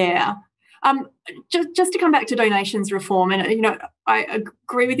there. Just to come back to donations reform, and I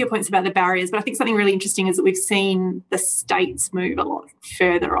agree with your points about the barriers, but I think something really interesting is that we've seen the states move a lot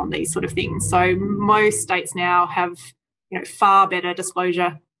further on these sort of things. So most states now have far better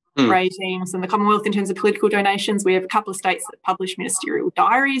disclosure regimes than the Commonwealth in terms of political donations. We have a couple of states that publish ministerial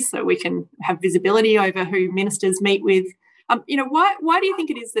diaries so we can have visibility over who ministers meet with. Why do you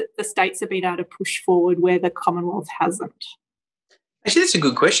think it is that the states have been able to push forward where the Commonwealth hasn't? Actually, that's a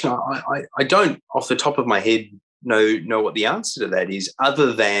good question. I don't, off the top of my head, know what the answer to that is,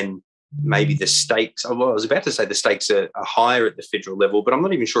 other than maybe the stakes. Well, I was about to say the stakes are higher at the federal level, but I'm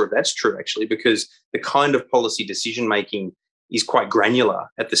not even sure if that's true, actually, because the kind of policy decision-making is quite granular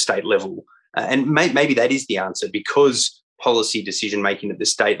at the state level. And maybe that is the answer, because policy decision-making at the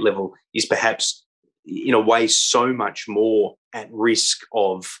state level is perhaps, in a way, so much more at risk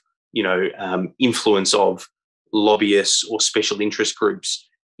of, influence of lobbyists or special interest groups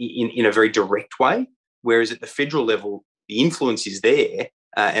in a very direct way. Whereas at the federal level, the influence is there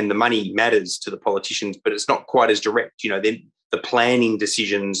and the money matters to the politicians, but it's not quite as direct. Then the planning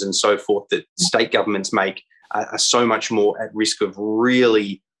decisions and so forth that state governments make are so much more at risk of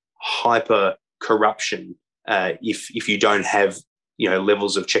really hyper corruption if you don't have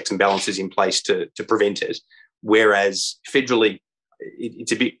levels of checks and balances in place to prevent it. Whereas federally,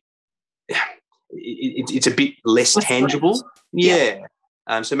 it's a bit it's a bit less tangible. Yeah.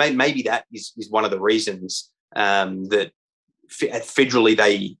 So maybe that is one of the reasons that federally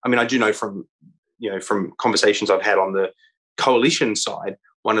I do know from conversations I've had on the coalition side,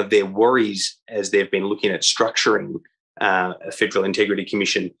 one of their worries as they've been looking at structuring a Federal Integrity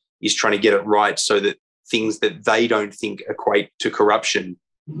Commission is trying to get it right so that things that they don't think equate to corruption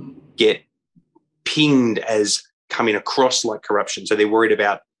get pinged as coming across like corruption. So they've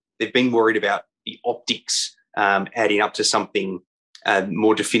been worried about the optics adding up to something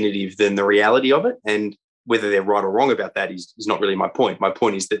more definitive than the reality of it. And whether they're right or wrong about that is not really my point. My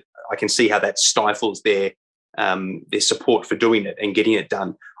point is that I can see how that stifles their support for doing it and getting it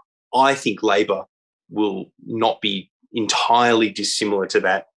done. I think Labor will not be entirely dissimilar to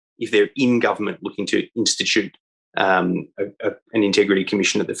that if they're in government looking to institute an integrity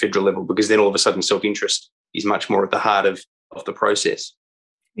commission at the federal level, because then all of a sudden self-interest is much more at the heart of the process.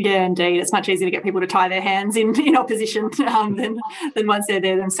 Yeah, indeed. It's much easier to get people to tie their hands in opposition than once they're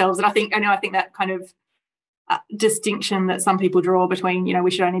there themselves. And I think that kind of distinction that some people draw between,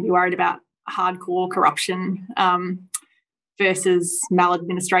 we should only be worried about hardcore corruption versus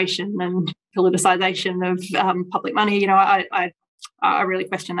maladministration and politicization of public money. I really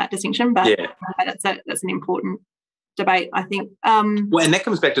question that distinction, but yeah. That's an important debate, I think. Well, and that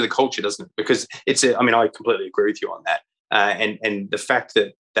comes back to the culture, doesn't it? Because I completely agree with you on that. And the fact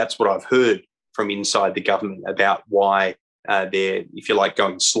that that's what I've heard from inside the government about why they're, if you like,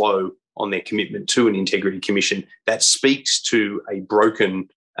 going slow on their commitment to an integrity commission, that speaks to a broken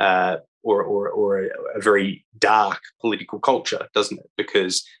or a very dark political culture, doesn't it?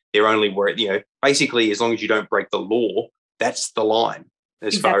 Because they're only worried, basically as long as you don't break the law, that's the line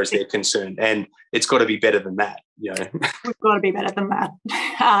as Exactly. far as they're concerned. And it's got to be better than that, We've got to be better than that.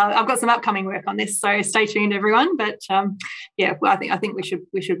 I've got some upcoming work on this, so stay tuned, everyone. But I think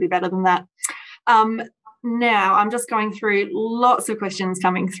we should be better than that. Now I'm just going through lots of questions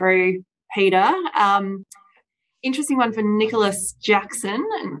coming through, Peter. Interesting one for Nicholas Jackson,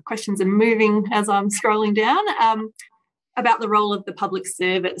 and questions are moving as I'm scrolling down, about the role of the public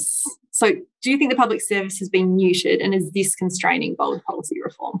service. So do you think the public service has been neutered, and is this constraining bold policy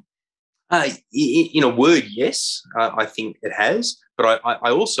reform? In a word, yes, I think it has. But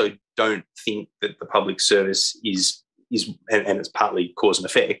I also don't think that the public service is and it's partly cause and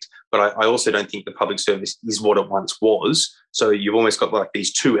effect, but I also don't think the public service is what it once was. So you've almost got like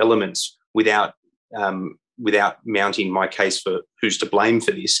these two elements without mounting my case for who's to blame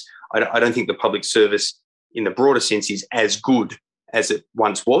for this. I don't think the public service in the broader sense is as good as it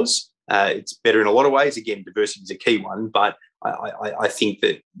once was. It's better in a lot of ways. Again, diversity is a key one, but I think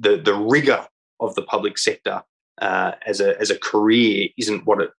that the rigour of the public sector as a career isn't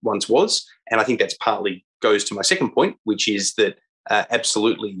what it once was. And I think that's partly goes to my second point, which is that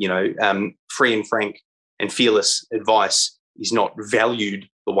absolutely, free and frank and fearless advice is not valued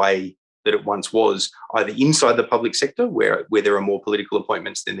the way that it once was, either inside the public sector where there are more political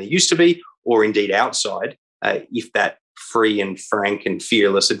appointments than there used to be, or indeed outside, if that free and frank and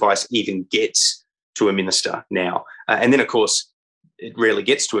fearless advice even gets to a minister now. And then, of course, it rarely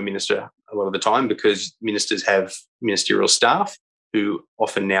gets to a minister a lot of the time, because ministers have ministerial staff who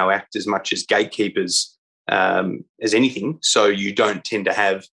often now act as much as gatekeepers as anything. So you don't tend to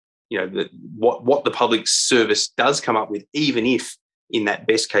have, what the public service does come up with, even if in that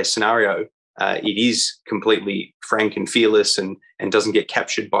best case scenario, it is completely frank and fearless and doesn't get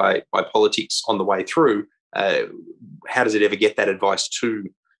captured by politics on the way through. How does it ever get that advice to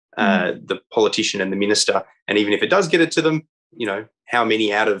the politician and the minister? And even if it does get it to them, how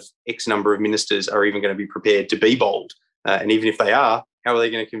many out of X number of ministers are even going to be prepared to be bold? And even if they are, how are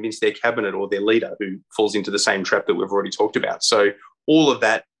they going to convince their cabinet or their leader, who falls into the same trap that we've already talked about? So all of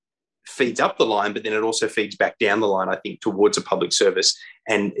that feeds up the line, but then it also feeds back down the line, I think, towards a public service,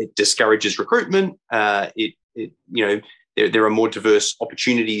 and it discourages recruitment. There are more diverse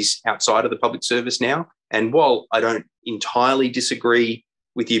opportunities outside of the public service now. And while I don't entirely disagree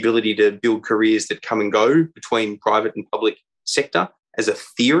with the ability to build careers that come and go between private and public sector as a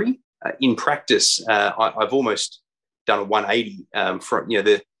theory, in practice, I've almost done a 180 from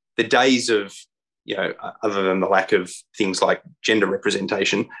the days of, other than the lack of things like gender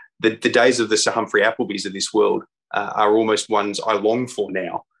representation, the days of the Sir Humphrey Applebys of this world are almost ones I long for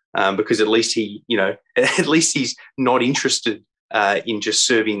now, because at least he's not interested in just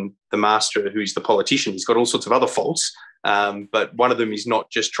serving the master who's the politician. He's got all sorts of other faults, but one of them is not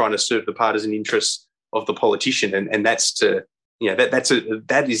just trying to serve the partisan interests of the politician, and that's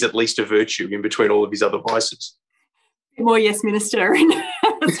that is at least a virtue in between all of his other vices. More yes minister in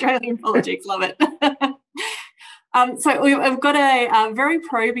Australian politics. Love it. So we've got a very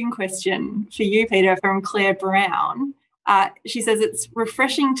probing question for you, Peter, from Claire Brown. She says it's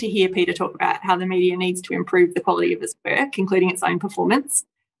refreshing to hear Peter talk about how the media needs to improve the quality of its work, including its own performance.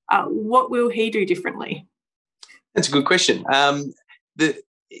 What will he do differently? That's a good question.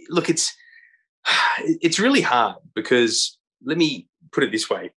 Look, it's really hard, because let me put it this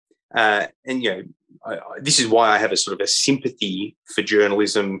way. And this is why I have a sort of a sympathy for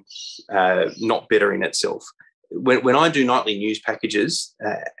journalism not bettering itself. When I do nightly news packages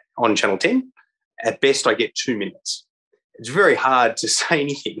on Channel 10, at best I get 2 minutes. It's very hard to say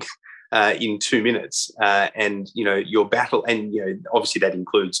anything in 2 minutes, and your battle, and obviously that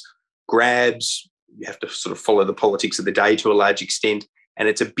includes grabs. You have to sort of follow the politics of the day to a large extent, and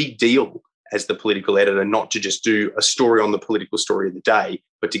it's a big deal as the political editor not to just do a story on the political story of the day,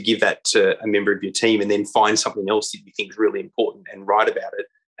 but to give that to a member of your team and then find something else that you think is really important and write about it,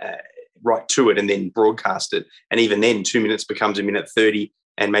 write to it, and then broadcast it. And even then, 2 minutes becomes a minute 30,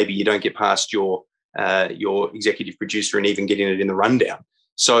 and maybe you don't get past your executive producer and even getting it in the rundown.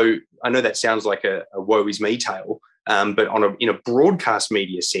 So I know that sounds like a woe is me tale, but in a broadcast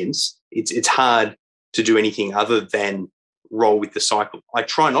media sense, it's hard to do anything other than roll with the cycle. I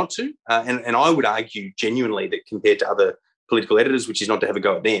try not to, and I would argue genuinely that compared to other political editors, which is not to have a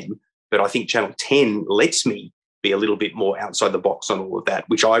go at them, but I think Channel 10 lets me be a little bit more outside the box on all of that,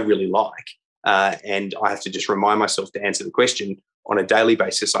 which I really like. And I have to just remind myself to answer the question on a daily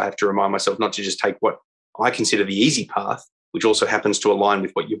basis. I have to remind myself not to just take what I consider the easy path, which also happens to align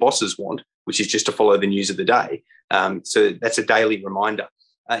with what your bosses want, which is just to follow the news of the day. So that's a daily reminder.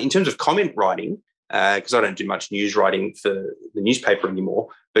 In terms of comment writing, because I don't do much news writing for the newspaper anymore,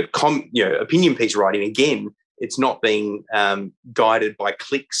 but opinion piece writing, again, it's not being guided by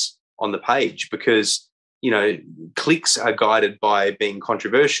clicks on the page, because clicks are guided by being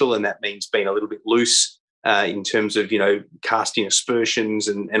controversial, and that means being a little bit loose in terms of casting aspersions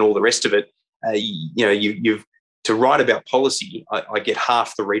and all the rest of it. You've to write about policy, I get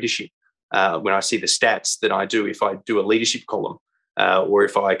half the readership when I see the stats that I do if I do a leadership column or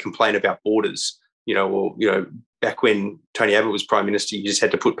if I complain about borders. Back when Tony Abbott was Prime Minister, you just had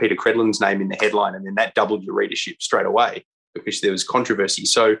to put Peter Credlin's name in the headline, and then that doubled your readership straight away because there was controversy.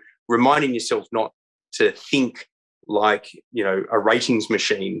 So reminding yourself not to think like, a ratings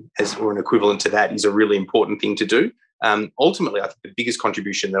machine or an equivalent to that is a really important thing to do. Ultimately, I think the biggest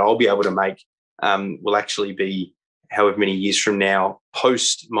contribution that I'll be able to make will actually be however many years from now,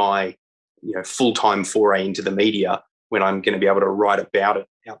 post my full-time foray into the media, when I'm going to be able to write about it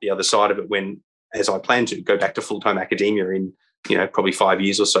out the other side of it, as I plan to go back to full-time academia in, probably 5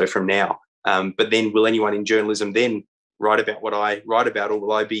 years or so from now. But then will anyone in journalism then write about what I write about, or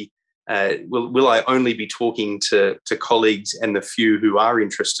will I be, will I only be talking to colleagues and the few who are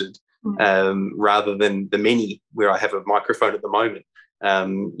interested, rather than the many where I have a microphone at the moment?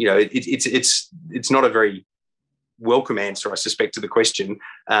 It's not a very welcome answer, I suspect, to the question,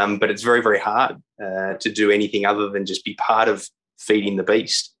 but it's very, very hard to do anything other than just be part of feeding the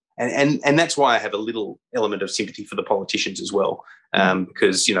beast. And that's why I have a little element of sympathy for the politicians as well,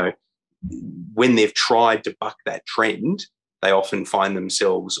 because, when they've tried to buck that trend, they often find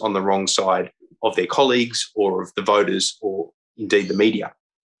themselves on the wrong side of their colleagues or of the voters or indeed the media.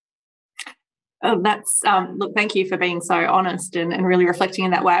 Oh, that's look, thank you for being so honest and really reflecting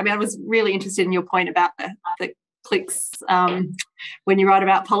in that way. I mean, I was really interested in your point about the clicks when you write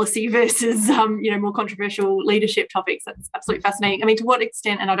about policy versus more controversial leadership topics. That's absolutely fascinating. I mean, to what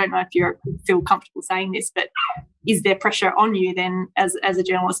extent, and I don't know if you feel comfortable saying this, but is there pressure on you then as a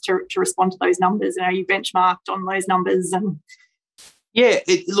journalist to respond to those numbers? And are you benchmarked on those numbers? And yeah,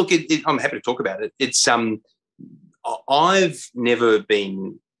 I'm happy to talk about it. It's I've never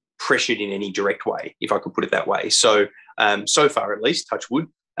been pressured in any direct way, if I could put it that way. So so far, at least, touch wood,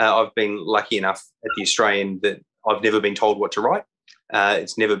 I've been lucky enough at the Australian that I've never been told what to write.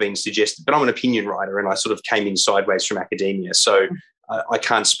 It's never been suggested, but I'm an opinion writer, and I sort of came in sideways from academia. So I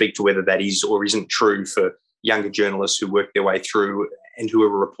can't speak to whether that is or isn't true for younger journalists who work their way through and who are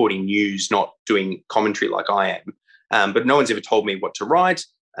reporting news, not doing commentary like I am. But no one's ever told me what to write,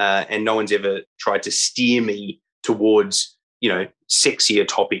 and no one's ever tried to steer me towards, sexier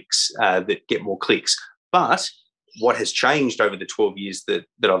topics that get more clicks. But what has changed over the 12 years that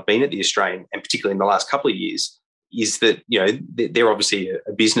I've been at the Australian, and particularly in the last couple of years, is that, they're obviously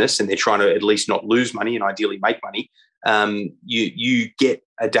a business and they're trying to at least not lose money and ideally make money. You get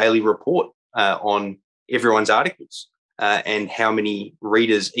a daily report on everyone's articles and how many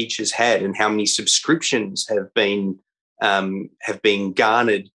readers each has had and how many subscriptions have been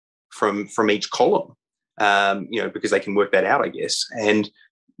garnered from each column, because they can work that out, I guess. And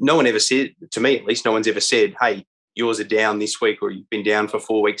no one ever said, to me at least, no one's ever said, hey, yours are down this week or you've been down for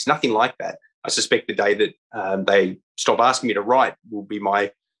 4 weeks. Nothing like that. I suspect the day that they stop asking me to write will be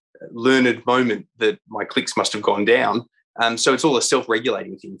my learned moment that my clicks must have gone down. So it's all a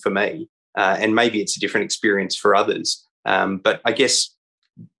self-regulating thing for me, and maybe it's a different experience for others. But I guess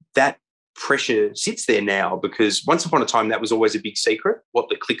that pressure sits there now, because once upon a time that was always a big secret, what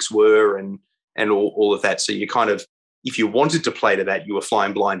the clicks were and all of that. So you kind of, if you wanted to play to that, you were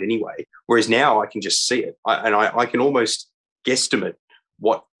flying blind anyway. Whereas now I can just see it. I can almost guesstimate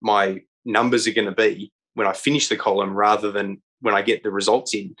what my numbers are going to be when I finish the column rather than when I get the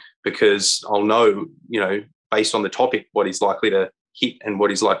results in, because I'll know, based on the topic, what is likely to hit and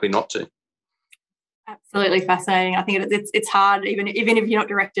what is likely not to. Absolutely fascinating. I think it's hard, even if you're not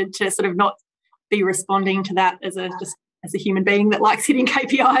directed, to sort of not be responding to that as a human being that likes hitting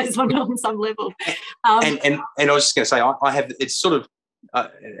KPIs on some level. And I was just going to say, I have, it's sort of,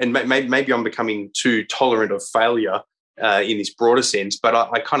 and maybe I'm becoming too tolerant of failure in this broader sense, but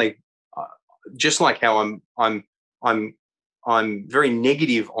I kind of, just like how I'm very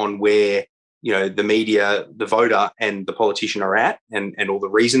negative on where, the media, the voter and the politician are at and all the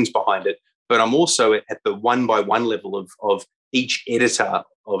reasons behind it. But I'm also at the one-by-one level of each editor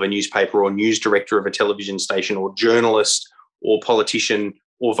of a newspaper or news director of a television station or journalist or politician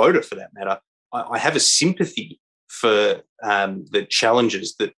or voter for that matter. I have a sympathy for the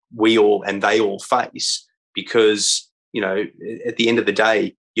challenges that we all and they all face, because, at the end of the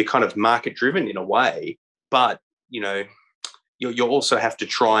day, you're kind of market-driven in a way, but, you also have to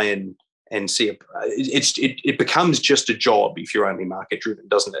try and see it becomes just a job if you're only market-driven,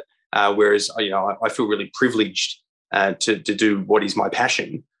 doesn't it? Whereas, I feel really privileged to do what is my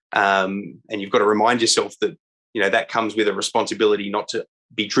passion. And you've got to remind yourself that, that comes with a responsibility not to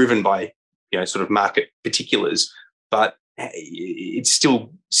be driven by, sort of market particulars, but it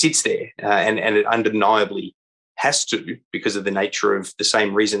still sits there and it undeniably has to, because of the nature of the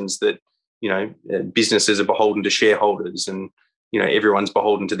same reasons that, businesses are beholden to shareholders and, everyone's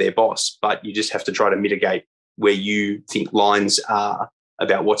beholden to their boss. But you just have to try to mitigate where you think lines are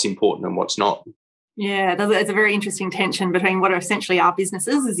about what's important and what's not. Yeah, it's a very interesting tension between what are essentially our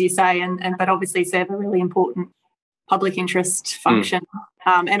businesses, as you say, and but obviously serve a really important public interest function.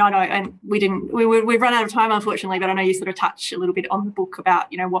 And I know, and we've run out of time, unfortunately, but I know you sort of touch a little bit on the book about,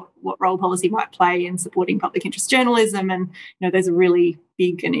 what role policy might play in supporting public interest journalism, and those are really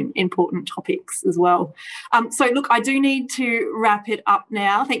big and important topics as well. So look, I do need to wrap it up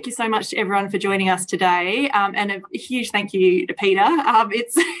now. Thank you so much to everyone for joining us today, and a huge thank you to Peter.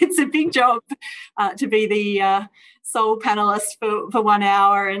 It's a big job to be the sole panelist for 1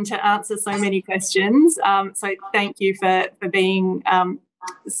 hour and to answer so many questions. So thank you for being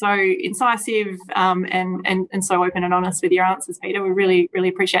so incisive and so open and honest with your answers, Peter. We really, really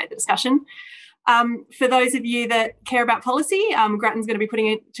appreciate the discussion. For those of you that care about policy, Grattan's going to be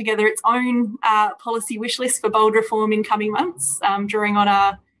putting together its own policy wish list for bold reform in coming months, drawing on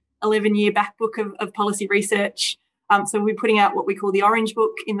our 11-year back book of policy research. So we'll be putting out what we call the Orange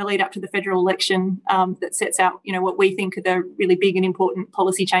Book in the lead up to the federal election, that sets out, what we think are the really big and important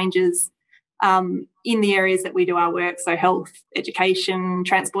policy changes in the areas that we do our work. So health, education,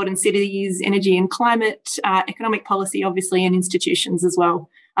 transport and cities, energy and climate, economic policy, obviously, and institutions as well.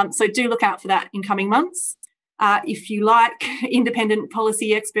 So do look out for that in coming months. If you like independent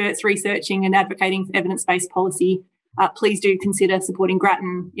policy experts researching and advocating for evidence-based policy, please do consider supporting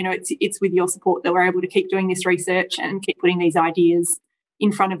Grattan. It's with your support that we're able to keep doing this research and keep putting these ideas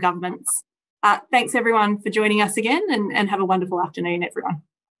in front of governments. Thanks, everyone, for joining us again, and have a wonderful afternoon, everyone.